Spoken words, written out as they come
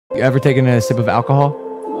You ever taken a sip of alcohol?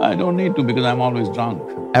 I don't need to because I'm always drunk.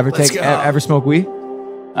 Ever smoke weed?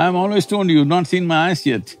 I'm always stoned. You've not seen my eyes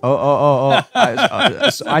yet. I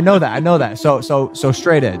know that. So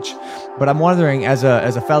straight edge. But I'm wondering, as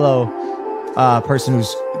a fellow person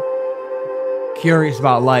who's curious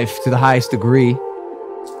about life to the highest degree,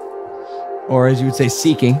 or as you would say,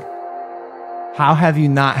 seeking, how have you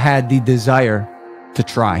not had the desire to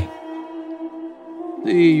try?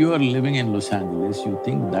 See, you are living in Los Angeles, you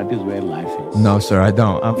think that is where life is. No, sir, I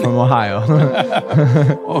don't. I'm from Ohio.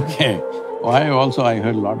 Okay. I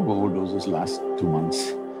heard a lot of overdoses last 2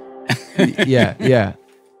 months. Yeah.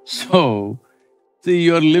 So, see,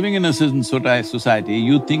 you're living in a certain society,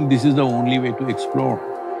 you think this is the only way to explore.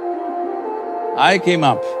 I came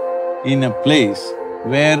up in a place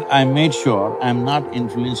where I made sure I'm not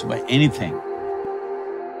influenced by anything.